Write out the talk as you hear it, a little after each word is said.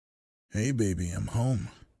Hey, baby, I'm home.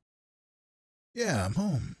 Yeah, I'm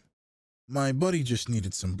home. My buddy just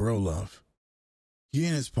needed some bro love. He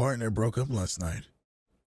and his partner broke up last night.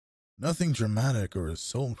 Nothing dramatic or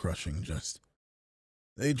soul crushing, just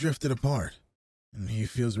they drifted apart, and he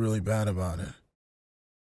feels really bad about it.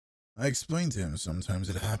 I explained to him sometimes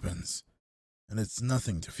it happens, and it's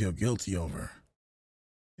nothing to feel guilty over.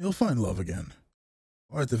 He'll find love again,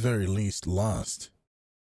 or at the very least, lost.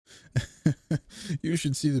 You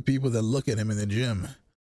should see the people that look at him in the gym.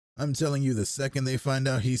 I'm telling you, the second they find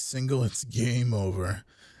out he's single, it's game over.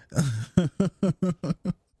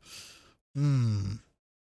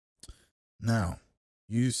 Now,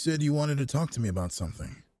 you said you wanted to talk to me about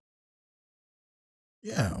something.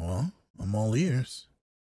 Yeah, well, I'm all ears.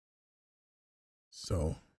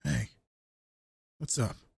 So, hey, what's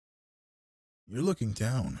up? You're looking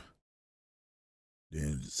down.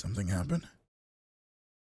 Did something happen?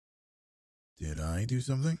 Did I do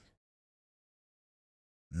something?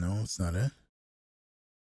 No, it's not it.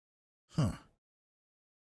 Huh.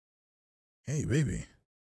 Hey, baby.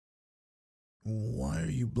 Why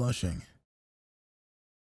are you blushing?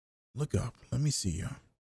 Look up. Let me see you.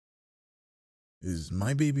 Is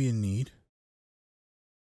my baby in need?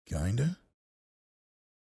 Kinda?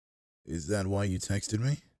 Is that why you texted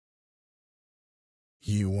me?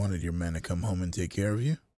 You wanted your man to come home and take care of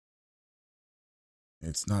you?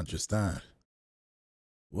 It's not just that.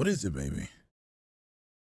 What is it, baby?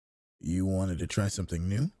 You wanted to try something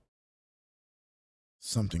new?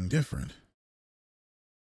 Something different?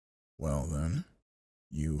 Well then,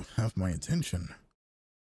 you have my attention.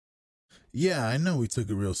 Yeah, I know we took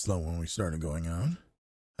it real slow when we started going out.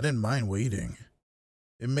 I didn't mind waiting.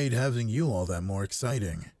 It made having you all that more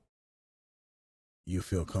exciting. You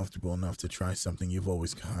feel comfortable enough to try something you've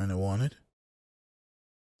always kinda wanted?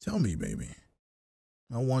 Tell me, baby.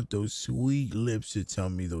 I want those sweet lips to tell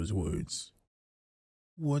me those words.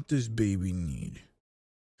 What does baby need?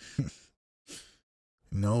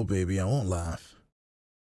 No, baby, I won't laugh.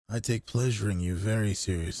 I take pleasure in you very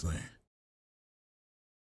seriously.